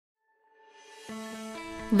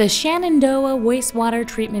The Shenandoah wastewater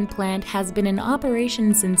treatment plant has been in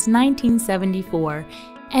operation since 1974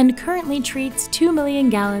 and currently treats 2 million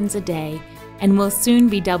gallons a day and will soon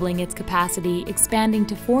be doubling its capacity, expanding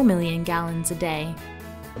to 4 million gallons a day.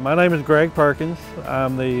 My name is Greg Perkins.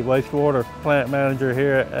 I'm the wastewater plant manager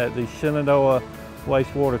here at the Shenandoah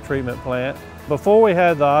wastewater treatment plant. Before we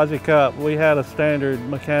had the Ozzy Cup, we had a standard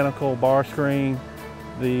mechanical bar screen.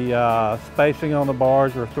 The spacing on the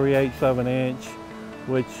bars were 3/8 of an inch,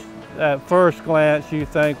 which at first glance you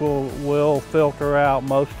think will filter out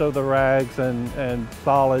most of the rags and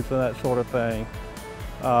solids and that sort of thing.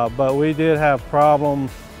 But we did have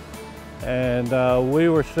problems, and we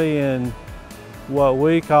were seeing what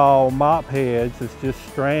we call mop heads. It's just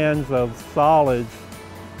strands of solids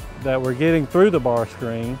that were getting through the bar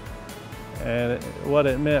screen. And what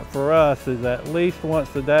it meant for us is at least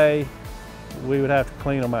once a day we would have to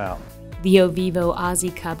clean them out. The Ovivo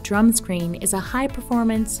Ozzy Cup Drum Screen is a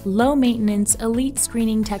high-performance, low-maintenance, elite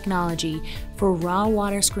screening technology for raw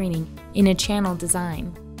water screening in a channel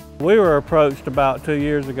design. We were approached about 2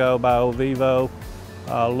 years ago by Ovivo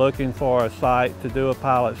looking for a site to do a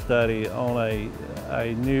pilot study on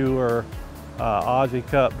a newer Ozzy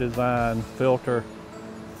Cup design filter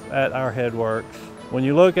at our headworks. When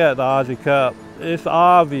you look at the Ozzy Cup, it's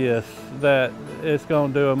obvious that it's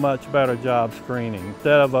going to do a much better job screening.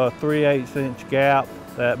 Instead of a 3/8 inch gap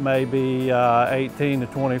that may be 18 to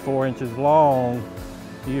 24 inches long,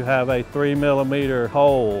 you have a 3mm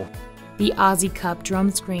hole. The Ozzy Cup Drum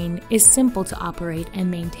Screen is simple to operate and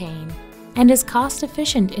maintain, and is cost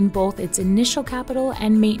efficient in both its initial capital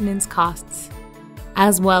and maintenance costs.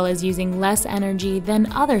 As well as using less energy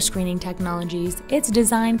than other screening technologies, its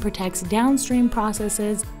design protects downstream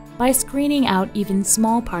processes by screening out even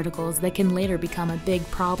small particles that can later become a big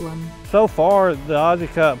problem. So far, the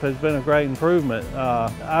Ozzy Cup has been a great improvement.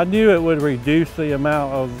 I knew it would reduce the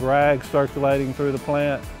amount of rags circulating through the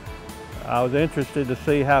plant. I was interested to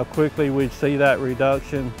see how quickly we'd see that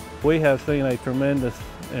reduction. We have seen a tremendous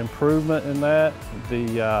improvement in that.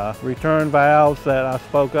 The return valves that I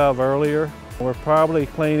spoke of earlier, we're probably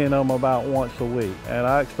cleaning them about once a week, and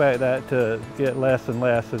I expect that to get less and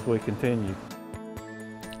less as we continue.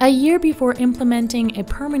 A year before implementing a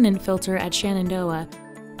permanent filter at Shenandoah,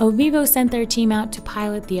 Ovivo sent their team out to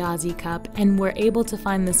pilot the Ozzy Cup and were able to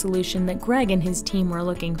find the solution that Greg and his team were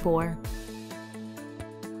looking for.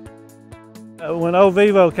 When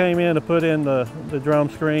Ovivo came in to put in the drum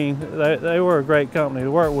screen, they were a great company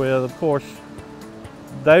to work with. Of course,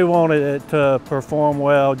 they wanted it to perform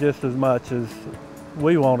well just as much as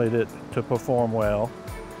we wanted it to perform well.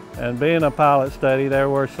 And being a pilot study, there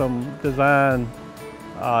were some design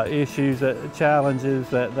issues, challenges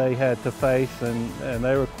that they had to face, and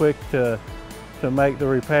they were quick to make the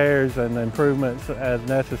repairs and improvements as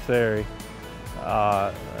necessary.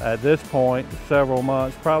 At this point, several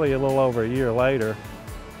months, probably a little over a year later,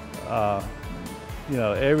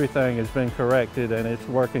 everything has been corrected and it's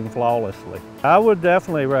working flawlessly. I would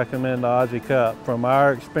definitely recommend the Ozzy Cup. From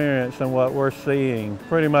our experience and what we're seeing,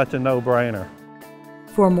 pretty much a no-brainer.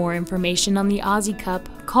 For more information on the Ozzy Cup,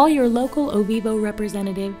 call your local Ovivo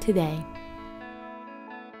representative today.